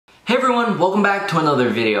Hey everyone, welcome back to another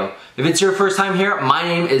video. If it's your first time here, my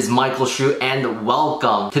name is Michael Shu and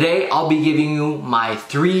welcome. Today I'll be giving you my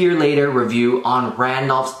 3-year later review on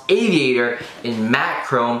Randolph's Aviator in matte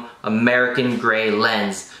chrome American gray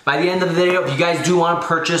lens. By the end of the video, if you guys do want to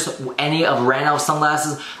purchase any of Randolph's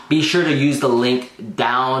sunglasses, be sure to use the link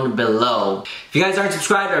down below. If you guys aren't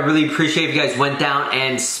subscribed, I really appreciate if you guys went down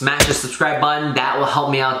and smashed the subscribe button. That will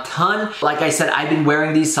help me out a ton. Like I said, I've been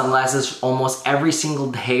wearing these sunglasses almost every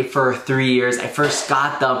single day for 3 years. I first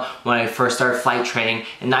got them when I first started flight training,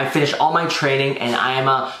 and I finished all my training and I am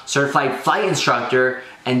a certified flight instructor,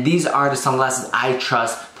 and these are the sunglasses I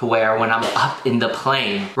trust to wear when I'm up in the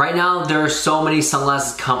plane. Right now, there are so many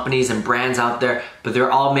sunglasses companies and brands out there, but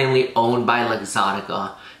they're all mainly owned by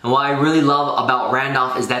Luxottica. And what I really love about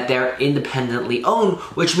Randolph is that they're independently owned,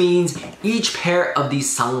 which means each pair of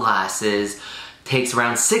these sunglasses takes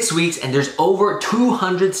around 6 weeks, and there's over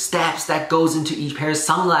 200 steps that goes into each pair of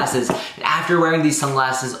sunglasses. And after wearing these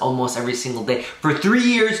sunglasses almost every single day for 3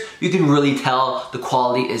 years, you can really tell the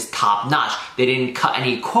quality is top notch. They didn't cut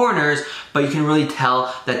any corners, but you can really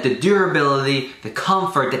tell that the durability, the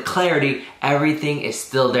comfort, the clarity, everything is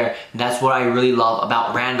still there. And that's what I really love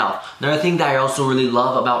about Randolph. Another thing that I also really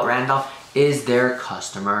love about Randolph is their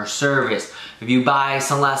customer service. If you buy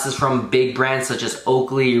sunglasses from big brands such as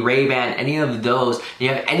Oakley, Ray-Ban, any of those, and you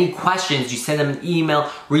have any questions, you send them an email,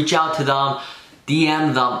 reach out to them,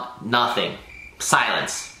 DM them, nothing.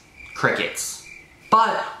 Silence. Crickets.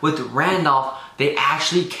 But with Randolph, they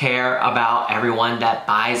actually care about everyone that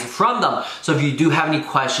buys from them. So if you do have any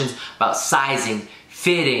questions about sizing,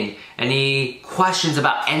 fitting, any questions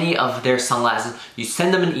about any of their sunglasses, you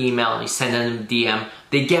send them an email, you send them a DM,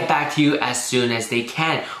 they get back to you as soon as they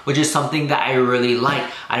can, which is something that I really like.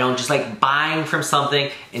 I don't just like buying from something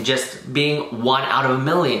and just being one out of a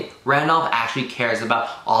million. Randolph actually cares about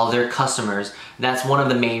all their customers. That's one of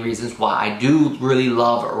the main reasons why I do really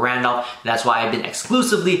love Randolph. That's why I've been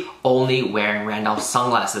exclusively only wearing Randolph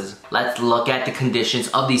sunglasses. Let's look at the conditions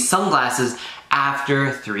of these sunglasses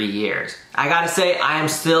after 3 years. I gotta say, I am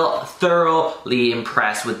still thoroughly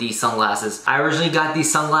impressed with these sunglasses. I originally got these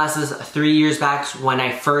sunglasses 3 years back when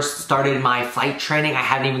I first started my flight training. I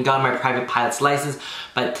hadn't even gotten my private pilot's license,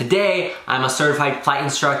 but today I'm a certified flight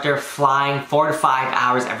instructor flying 4 to 5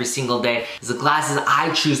 hours every single day. It's the glasses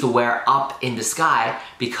I choose to wear up in the sky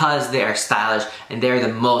because they are stylish and they're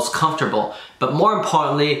the most comfortable. But more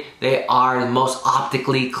importantly, they are the most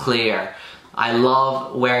optically clear. I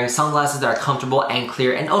love wearing sunglasses that are comfortable and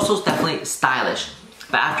clear and also definitely stylish.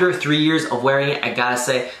 But after 3 years of wearing it, I gotta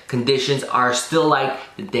say, conditions are still like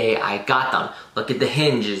the day I got them. Look at the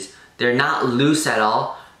hinges. They're not loose at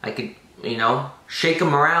all. I could, shake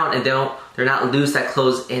them around and they're not loose that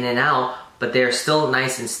close in and out, but they're still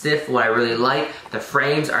nice and stiff, what I really like. The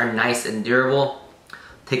frames are nice and durable.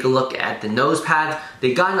 Take a look at the nose pads.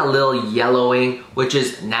 They've gotten a little yellowing, which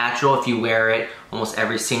is natural if you wear it almost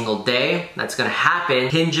every single day. That's gonna happen.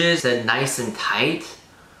 Hinges are nice and tight.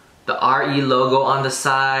 The RE logo on the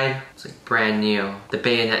side, it's like brand new. The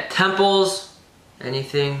bayonet temples,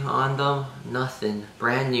 anything on them? Nothing,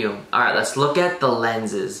 brand new. All right, let's look at the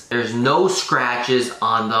lenses. There's no scratches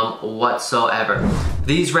on them whatsoever.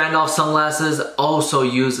 These Randolph sunglasses also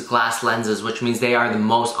use glass lenses, which means they are the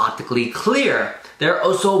most optically clear. They're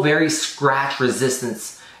also very scratch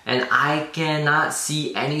resistant, and I cannot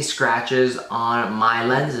see any scratches on my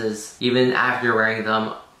lenses, even after wearing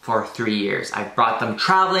them for 3 years. I brought them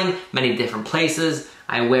traveling many different places.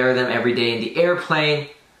 I wear them every day in the airplane.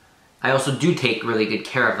 I also do take really good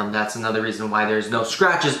care of them. That's another reason why there's no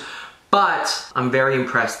scratches, but I'm very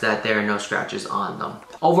impressed that there are no scratches on them.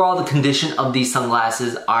 Overall, the condition of these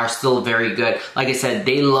sunglasses are still very good. Like I said,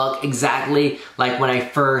 they look exactly like when I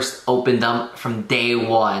first opened them from day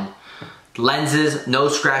one. Lenses, no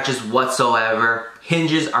scratches whatsoever.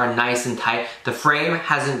 Hinges are nice and tight. The frame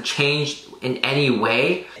hasn't changed in any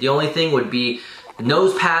way. The only thing would be the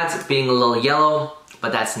nose pads being a little yellow,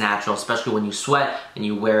 but that's natural, especially when you sweat and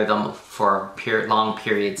you wear them for long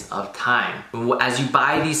periods of time. As you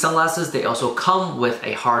buy these sunglasses, they also come with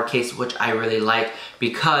a hard case, which I really like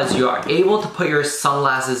because you are able to put your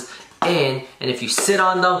sunglasses in, and if you sit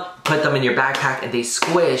on them, put them in your backpack and they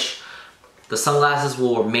squish, the sunglasses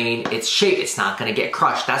will remain its shape. It's not gonna get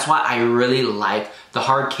crushed. That's why I really like the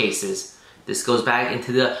hard cases. This goes back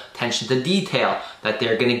into the attention to detail, that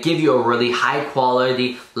they're gonna give you a really high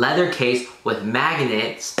quality leather case with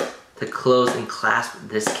magnets to close and clasp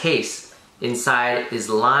this case. Inside is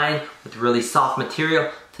lined with really soft material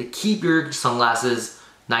to keep your sunglasses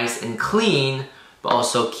nice and clean, but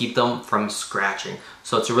also keep them from scratching.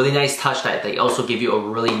 So it's a really nice touch that they also give you a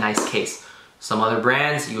really nice case. Some other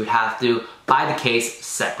brands, you would have to buy the case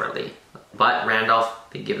separately. But Randolph,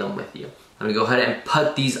 they give them with you. I'm gonna go ahead and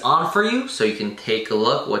put these on for you so you can take a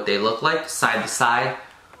look what they look like side to side.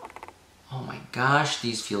 Oh my gosh,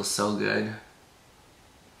 these feel so good.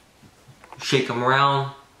 Shake them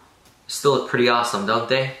around, still look pretty awesome, don't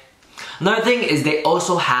they? Another thing is they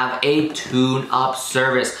also have a tune-up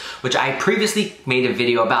service, which I previously made a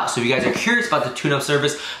video about. So if you guys are curious about the tune-up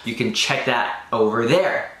service, you can check that over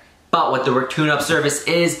there. But what the tune-up service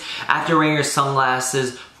is, after wearing your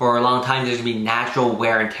sunglasses for a long time, there's gonna be natural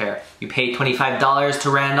wear and tear. You pay $25 to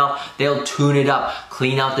Randolph, they'll tune it up,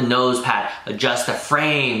 clean out the nose pad, adjust the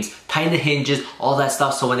frames, tighten the hinges, all that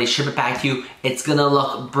stuff, so when they ship it back to you, it's gonna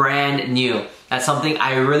look brand new. That's something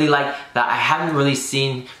I really like that I haven't really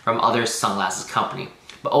seen from other sunglasses company.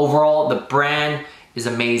 But overall, the brand is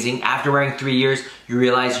amazing. After wearing 3 years, you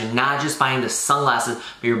realize you're not just buying the sunglasses,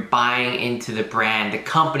 but you're buying into the brand, the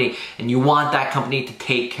company, and you want that company to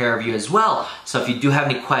take care of you as well. So if you do have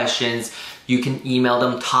any questions, you can email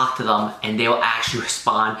them, talk to them, and they will actually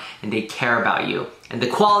respond and they care about you. And the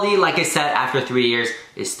quality, like I said, after 3 years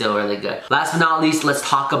is still really good. Last but not least, let's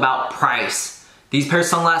talk about price. These pair of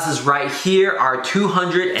sunglasses right here are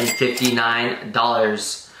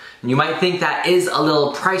 $259. And you might think that is a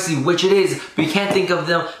little pricey, which it is, but you can't think of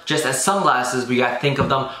them just as sunglasses, but you gotta think of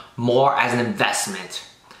them more as an investment.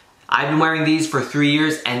 I've been wearing these for 3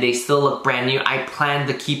 years and they still look brand new. I plan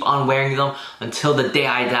to keep on wearing them until the day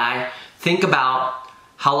I die. Think about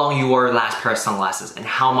how long you wore your last pair of sunglasses and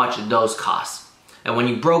how much those cost. And when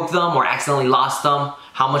you broke them or accidentally lost them,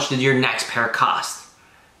 how much did your next pair cost?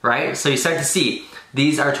 Right? So you start to see,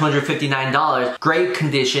 these are $259, great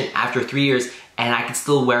condition after 3 years, and I can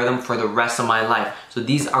still wear them for the rest of my life. So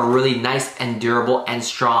these are really nice and durable and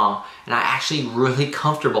strong, and are actually really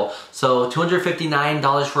comfortable. So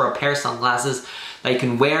 $259 for a pair of sunglasses that you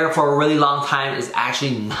can wear for a really long time is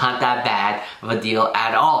actually not that bad of a deal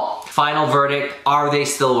at all. Final verdict, are they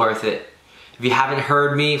still worth it? If you haven't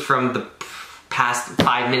heard me from the past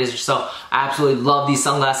 5 minutes or so, I absolutely love these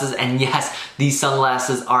sunglasses, and yes, these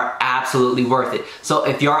sunglasses are absolutely worth it. So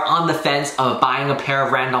if you're on the fence of buying a pair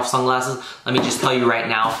of Randolph sunglasses, let me just tell you right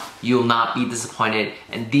now, you will not be disappointed,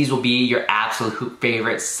 and these will be your absolute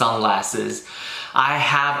favorite sunglasses. I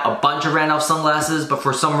have a bunch of Randolph sunglasses, but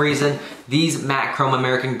for some reason, these matte chrome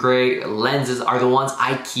American gray lenses are the ones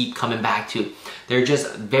I keep coming back to. They're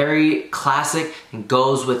just very classic and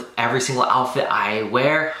goes with every single outfit I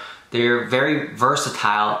wear. They're very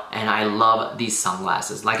versatile, and I love these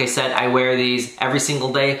sunglasses. Like I said, I wear these every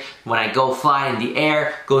single day when I go fly in the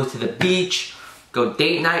air, go to the beach, go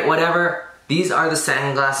date night, whatever. These are the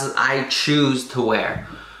sunglasses I choose to wear.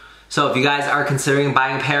 So if you guys are considering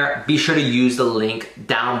buying a pair, be sure to use the link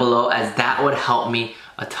down below, as that would help me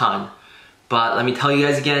a ton. But let me tell you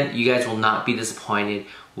guys again, you guys will not be disappointed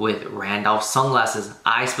with Randolph sunglasses.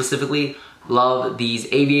 I specifically love these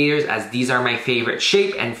aviators, as these are my favorite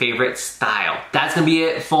shape and favorite style. That's gonna be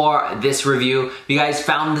it for this review. If you guys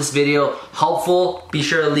found this video helpful, be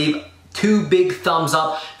sure to leave 2 big thumbs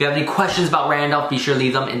up. If you have any questions about Randolph, be sure to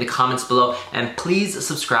leave them in the comments below, and please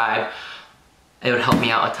subscribe. It would help me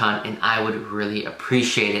out a ton, and I would really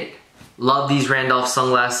appreciate it. Love these Randolph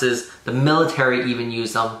sunglasses. The military even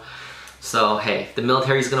use them. So hey, if the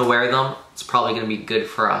military's gonna wear them, it's probably gonna be good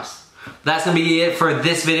for us. That's gonna be it for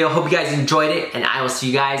this video. Hope you guys enjoyed it, and I will see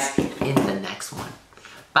you guys in the next one.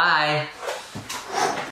 Bye!